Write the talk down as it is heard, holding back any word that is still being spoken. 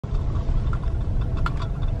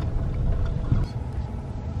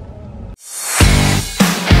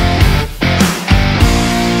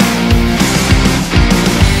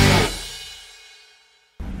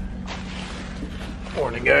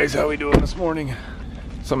Morning guys, how we doing this morning?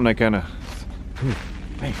 Something I kind of,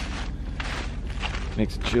 hey,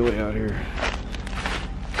 makes it chilly out here.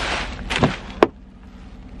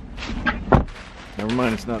 Never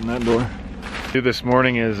mind, it's not in that door. Do this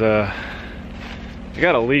morning is I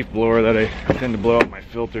got a leaf blower that I tend to blow out my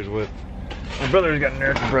filters with. My brother's got an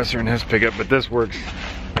air compressor in his pickup, but this works.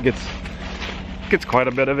 Gets quite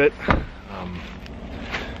a bit of it.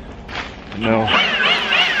 No.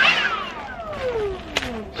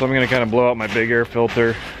 So I'm gonna kind of blow out my big air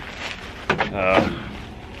filter.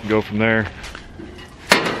 Go from there.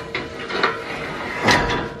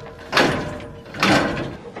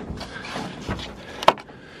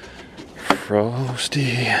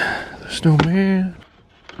 Frosty the Snowman.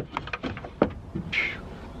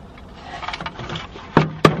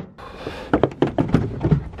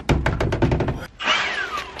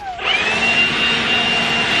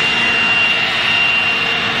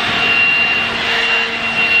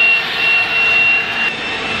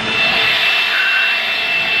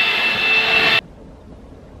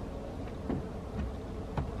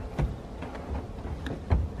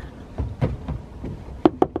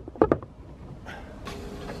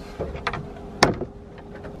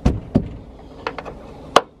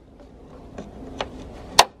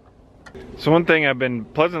 So one thing I've been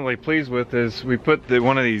pleasantly pleased with is we put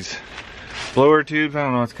one of these blower tubes. I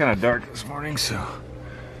don't know, it's kind of dark this morning, so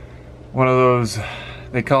one of those,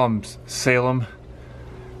 they call them Salem.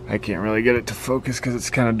 I can't really get it to focus because it's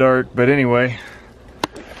kind of dark, but anyway.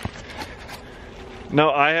 No,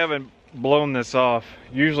 I haven't blown this off.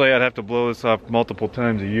 Usually I'd have to blow this off multiple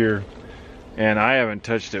times a year, and I haven't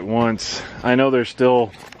touched it once. I know there's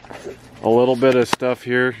still a little bit of stuff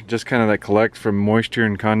here, just kind of that collects from moisture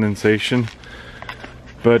and condensation,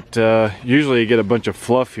 but usually you get a bunch of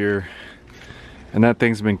fluff here, and that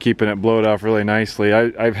thing's been keeping it blowed off really nicely.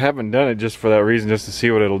 I haven't done it just for that reason, just to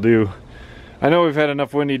see what it'll do. I know we've had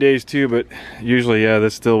enough windy days too, but usually, yeah,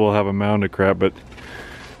 this still will have a mound of crap, but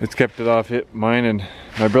it's kept it off mine. And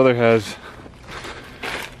my brother has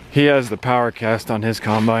the power cast on his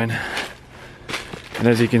combine, and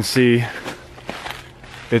as you can see,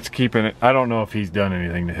 it's keeping it. I don't know if he's done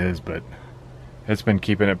anything to his, but it's been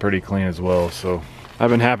keeping it pretty clean as well, so I've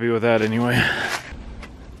been happy with that anyway.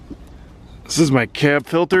 This is my cab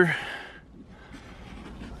filter.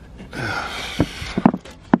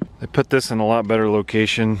 I put this in a lot better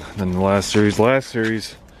location than the last series. Last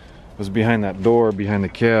series was behind that door, behind the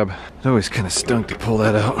cab. It always kind of stunk to pull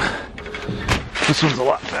that out. This one's a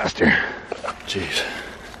lot faster. Jeez.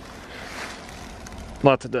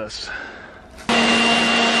 Lots of dust.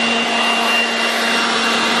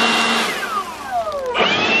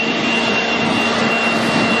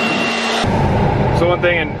 So one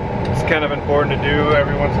thing, and it's kind of important to do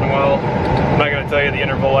every once in a while, I'm not going to tell you the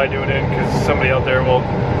interval I do it in because somebody out there will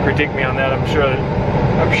critique me on that, I'm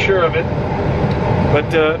sure of it.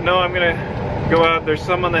 But no, I'm going to go out. There's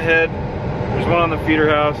some on the head, there's one on the feeder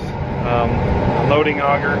house, a loading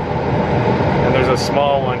auger, and there's a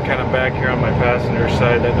small one kind of back here on my passenger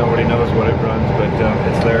side that nobody knows what it runs, but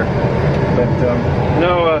it's there. But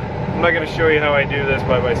no, I'm not going to show you how I do this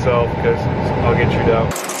by myself because I'll get chewed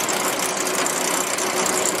out.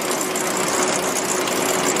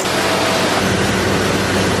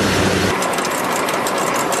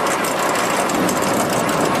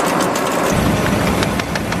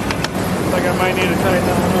 I need to tighten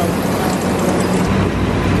that one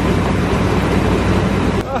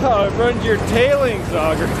up. Oh, it runs your tailings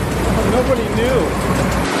auger. Oh, nobody knew.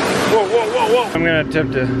 Whoa, whoa, whoa, whoa. I'm gonna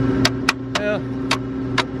attempt to, well,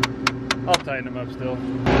 I'll tighten them up still.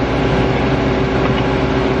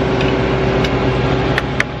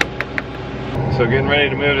 So getting ready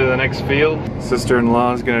to move to the next field.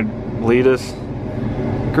 Sister-in-law is gonna lead us.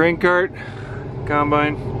 Grain cart,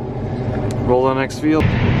 combine, roll the next field.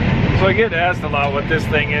 So I get asked a lot what this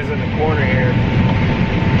thing is in the corner here.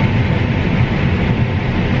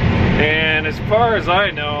 And as far as I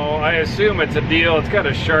know, I assume it's a deal. It's got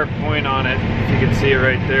a sharp point on it, if you can see it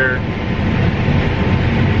right there.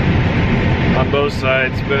 On both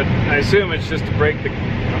sides, but I assume it's just to break the,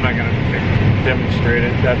 I'm not gonna demonstrate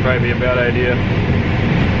it, that'd probably be a bad idea.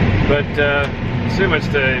 But assume it's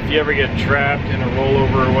to, if you ever get trapped in a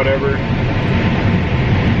rollover or whatever,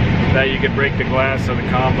 that you could break the glass of the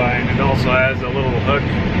combine. It also has a little hook,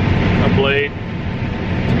 a blade,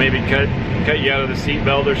 to maybe cut you out of the seat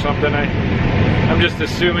belt or something. I'm just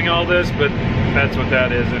assuming all this, but that's what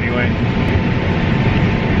that is anyway.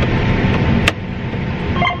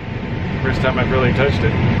 First time I've really touched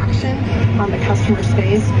it. Action on the customer's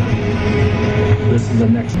face. This is the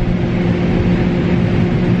next.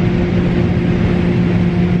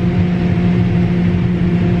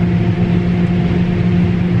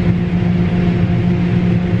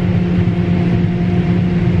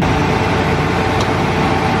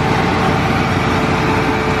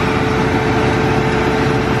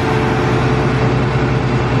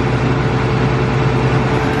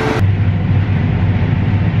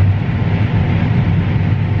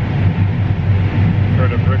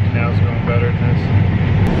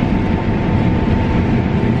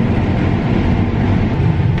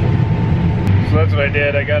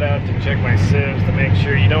 sieves to make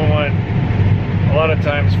sure. You don't want, a lot of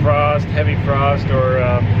times frost, heavy frost, or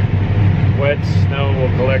wet snow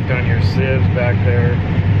will collect on your sieves back there,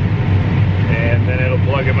 and then it'll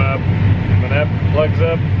plug them up. When that plugs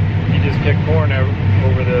up, you just kick corn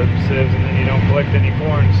over the sieves, and then you don't collect any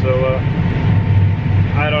corn. So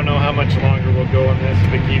I don't know how much longer we'll go on this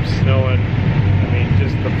if it keeps snowing. I mean,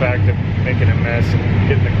 just the fact of making a mess and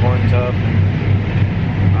getting the corn tough.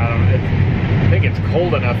 I don't know. I think it's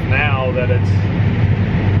cold enough now that it's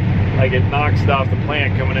like it knocks off the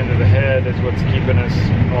plant coming into the head is what's keeping us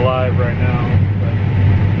alive right now. But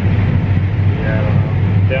yeah, I don't know.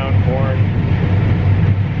 Down corn.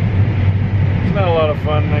 It's not a lot of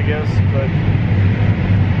fun, I guess, but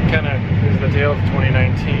kind of is the tale of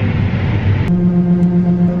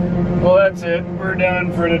 2019. Well, that's it. We're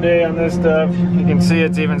done for today on this stuff. You can see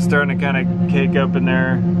it's even starting to kind of cake up in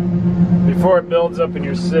there. Before it builds up in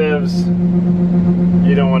your sieves,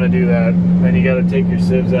 you don't want to do that. Then you got to take your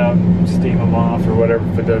sieves out and steam them off or whatever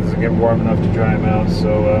if it doesn't get warm enough to dry them out.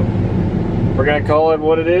 So we're going to call it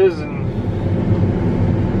what it is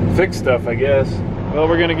and fix stuff, I guess. Well,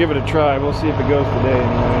 we're going to give it a try. We'll see if it goes today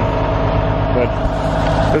anyway. But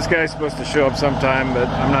this guy's supposed to show up sometime, but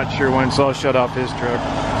I'm not sure when, so I'll shut off his truck.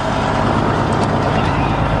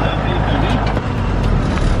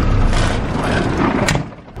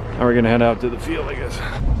 Now we're gonna head out to the field, I guess.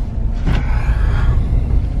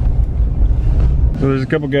 So there's a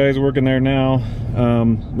couple guys working there now.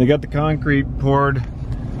 They got the concrete poured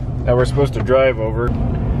that we're supposed to drive over,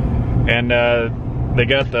 and they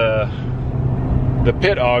got the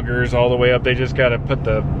pit augers all the way up. They just got to put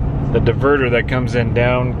the diverter that comes in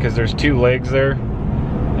down, because there's two legs there,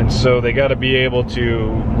 and so they got to be able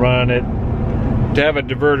to run it, to have a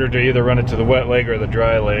diverter to either run it to the wet leg or the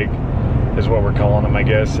dry leg is what we're calling them, I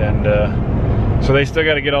guess. And so they still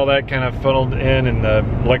got to get all that kind of funneled in, and the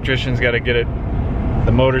electrician's got to get it,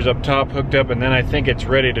 the motors up top hooked up, and then I think it's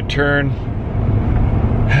ready to turn.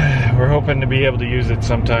 We're hoping to be able to use it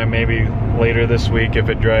sometime maybe later this week if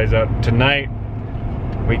it dries out. Tonight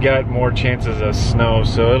we got more chances of snow,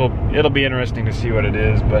 so it'll be interesting to see what it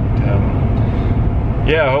is. But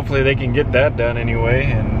yeah, hopefully they can get that done anyway,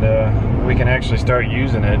 and we can actually start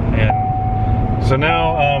using it. And so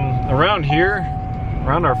now around here,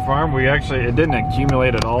 around our farm, it didn't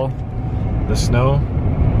accumulate at all, the snow.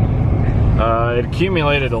 It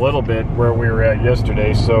accumulated a little bit where we were at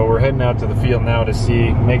yesterday, so we're heading out to the field now to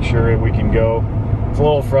make sure we can go. It's a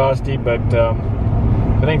little frosty, but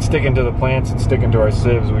if it ain't sticking to the plants and sticking to our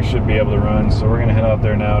sieves, we should be able to run. So we're gonna head out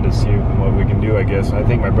there now to see what we can do, I guess. I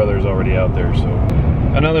think my brother's already out there. So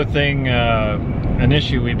another thing, an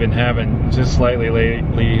issue we've been having just slightly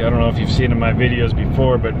lately, I don't know if you've seen in my videos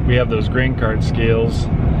before, but we have those grain cart scales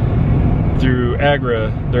through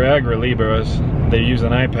they're Agra Libras. They use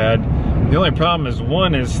an iPad. The only problem is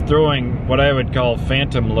one is throwing what I would call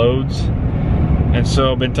phantom loads. And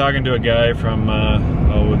so I've been talking to a guy from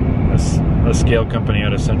a scale company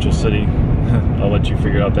out of Central City. I'll let you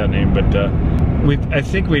figure out that name, but I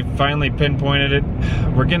think we've finally pinpointed it.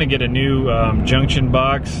 We're gonna get a new junction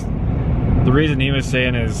box. The reason he was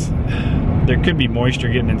saying is there could be moisture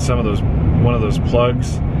getting in one of those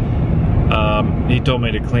plugs. He told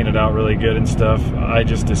me to clean it out really good and stuff. I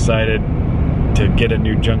just decided to get a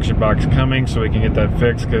new junction box coming so we can get that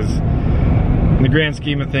fixed, because in the grand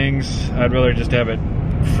scheme of things, I'd rather just have it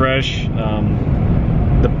fresh.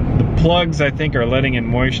 The plugs, I think, are letting in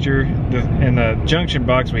moisture, and the junction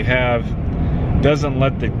box we have doesn't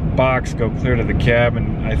let the box go clear to the cab,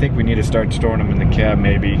 and I think we need to start storing them in the cab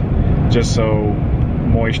maybe, just so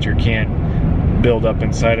moisture can't build up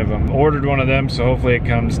inside of them. Ordered one of them, so hopefully it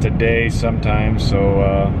comes today sometime,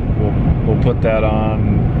 so we'll put that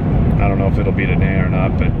on. I don't know if it'll be today or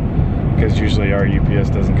not, but because usually our UPS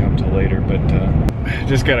doesn't come till later. But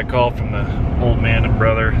just got a call from the old man and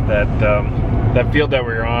brother that that field that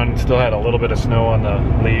we were on still had a little bit of snow on the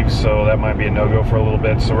leaves, so that might be a no-go for a little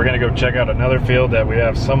bit. So we're gonna go check out another field that we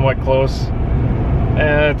have somewhat close,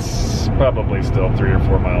 and it's probably still 3 or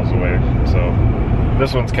 4 miles away. So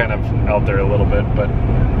this one's kind of out there a little bit, but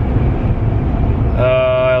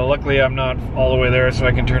luckily I'm not all the way there, so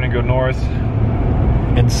I can turn and go north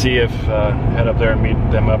and see if head up there and meet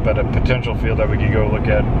them up at a potential field that we could go look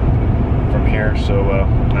at from here. So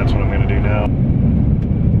that's what I'm going to do now.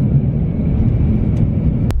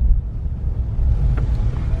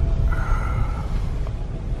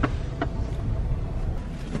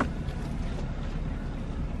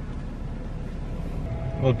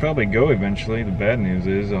 Well, it'll probably go eventually. The bad news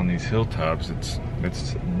is on these hilltops, it's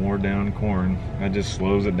more down corn. That just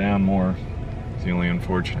slows it down more. It's the only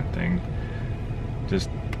unfortunate thing. Just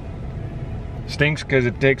Stinks because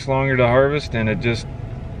it takes longer to harvest and it just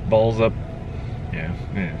balls up. Yeah.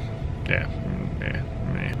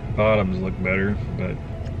 Bottoms look better, but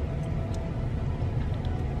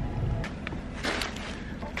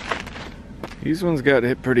these ones got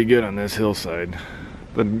hit pretty good on this hillside.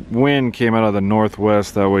 The wind came out of the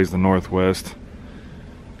northwest. That way's the northwest.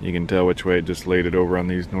 You can tell which way it just laid it over on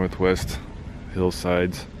these northwest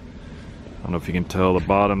hillsides. I don't know if you can tell, the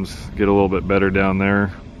bottoms get a little bit better down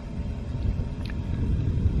there.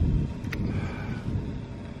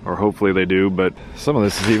 Or hopefully they do, but some of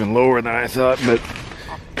this is even lower than I thought. But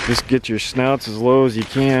just get your snouts as low as you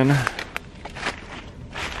can. A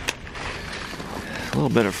little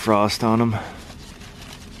bit of frost on them.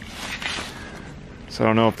 So I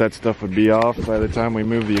don't know if that stuff would be off by the time we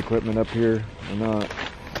move the equipment up here or not.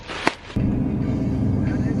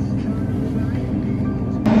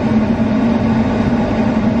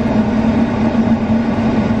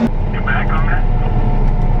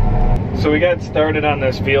 So we got started on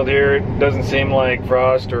this field here. It doesn't seem like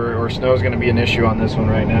frost or snow is going to be an issue on this one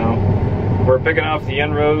right now. We're picking off the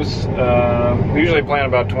end rows. We usually plant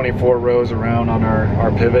about 24 rows around on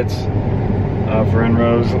our pivots for end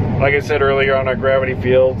rows. Like I said earlier, on our gravity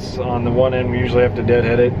fields, on the one end we usually have to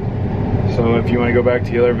deadhead it. So if you want to go back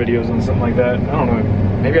to the other videos on something like that, I don't know,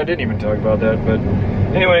 maybe I didn't even talk about that. But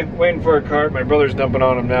anyway, waiting for a cart. My brother's dumping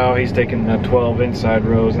on him now. He's taking the 12 inside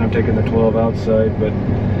rows and I'm taking the 12 outside. But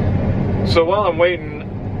so while I'm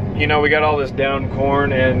waiting, you know, we got all this down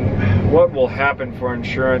corn, and what will happen for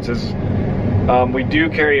insurance is we do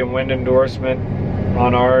carry a wind endorsement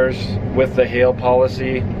on ours with the hail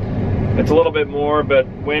policy. It's a little bit more, but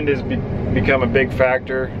wind has become a big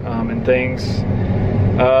factor in things.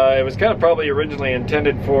 It was kind of probably originally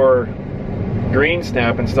intended for green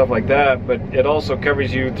snap and stuff like that, but it also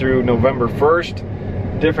covers you through November 1st.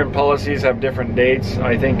 Different policies have different dates.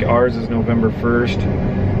 I think ours is November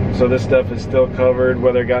 1st. So this stuff is still covered,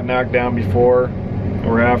 whether it got knocked down before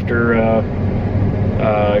or after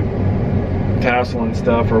tassel and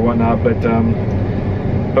stuff or whatnot. But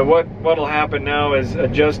what'll happen now is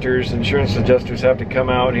insurance adjusters have to come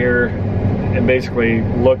out here and basically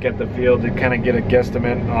look at the field to kind of get a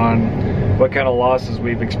guesstimate on what kind of losses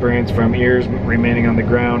we've experienced from ears remaining on the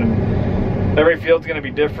ground. And every field's going to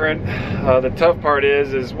be different. The tough part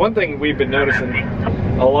is one thing we've been noticing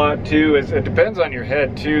a lot too is it depends on your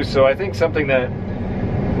head too. So I think something that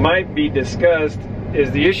might be discussed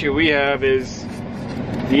is the issue we have is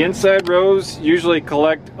the inside rows usually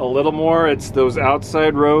collect a little more. It's those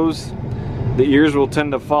outside rows. The ears will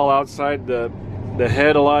tend to fall outside the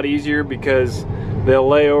head a lot easier because they'll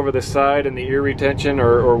lay over the side, and the ear retention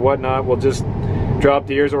or whatnot will just drop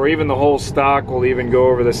the ears, or even the whole stalk will even go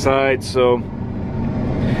over the side. So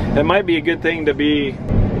that might be a good thing to be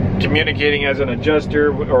communicating as an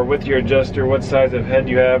adjuster or with your adjuster what size of head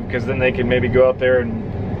you have, because then they can maybe go out there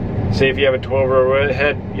and say if you have a 12 row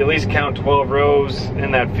head, you at least count 12 rows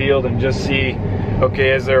in that field and just see,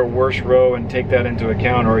 okay, is there a worse row, and take that into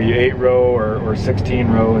account, or are you 8 row or 16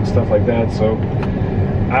 row and stuff like that. So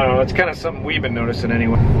I don't know, it's kind of something we've been noticing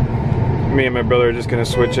anyway. Me and my brother are just gonna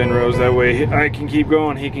switch in rows, that way I can keep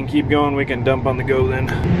going, he can keep going, we can dump on the go then.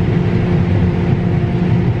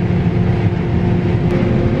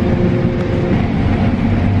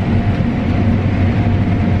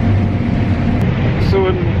 So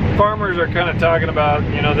when farmers are kind of talking about,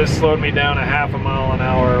 you know, this slowed me down a half a mile an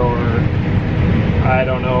hour, or I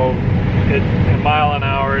don't know, a mile an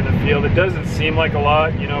hour in the field, it doesn't seem like a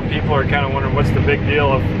lot. You know, people are kind of wondering what's the big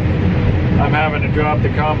deal if I'm having to drop the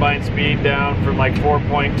combine speed down from like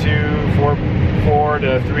 4.2, 4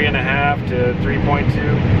 to 3.5 to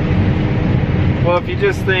 3.2. Well, if you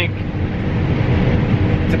just think,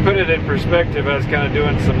 to put it in perspective, I was kind of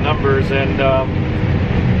doing some numbers, and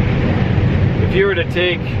if you were to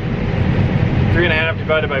take 3.5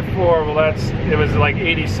 divided by 4, well, it was like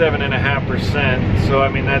 87.5%. So I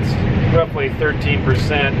mean, that's roughly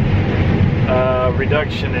 13%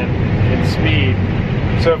 reduction in speed.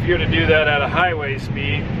 So if you were to do that at a highway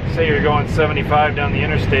speed, say you're going 75 down the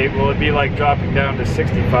interstate, well, it'd be like dropping down to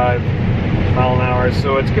 65 mile an hour.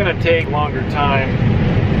 So it's going to take longer time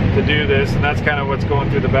to do this, and that's kind of what's going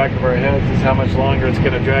through the back of our heads, is how much longer it's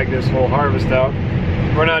going to drag this whole harvest out.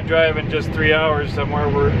 We're not driving just 3 hours somewhere.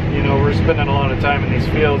 We're spending a lot of time in these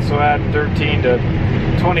fields. So adding 13 to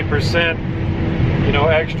 20%,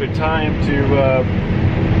 extra time to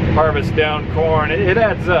harvest down corn, it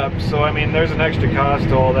adds up. So I mean, there's an extra cost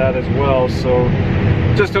to all that as well. So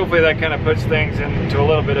just hopefully that kind of puts things into a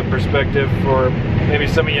little bit of perspective for maybe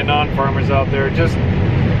some of you non-farmers out there. Just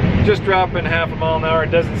just dropping half a mile an hour,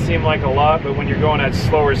 it doesn't seem like a lot, but when you're going at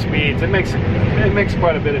slower speeds, it makes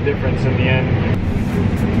quite a bit of difference in the end.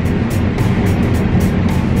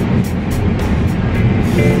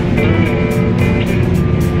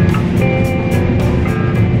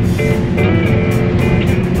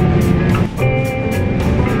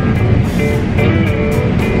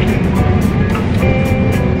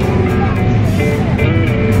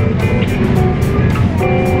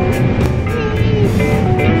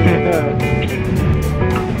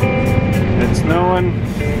 It's snowing,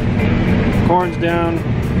 corn's down,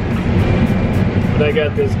 but I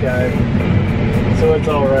got this guy, so it's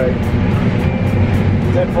all right.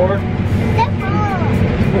 Is that 4?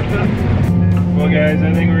 Well guys,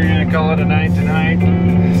 I think we're gonna call it a night tonight.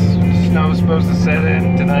 Snow's supposed to set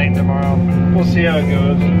in tonight and tomorrow. We'll see how it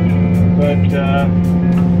goes. But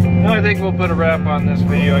no, I think we'll put a wrap on this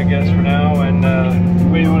video, I guess, for now. And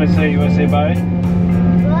what do you want to say? You want to say bye?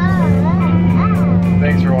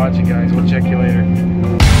 Thanks for watching, guys. We'll check you later.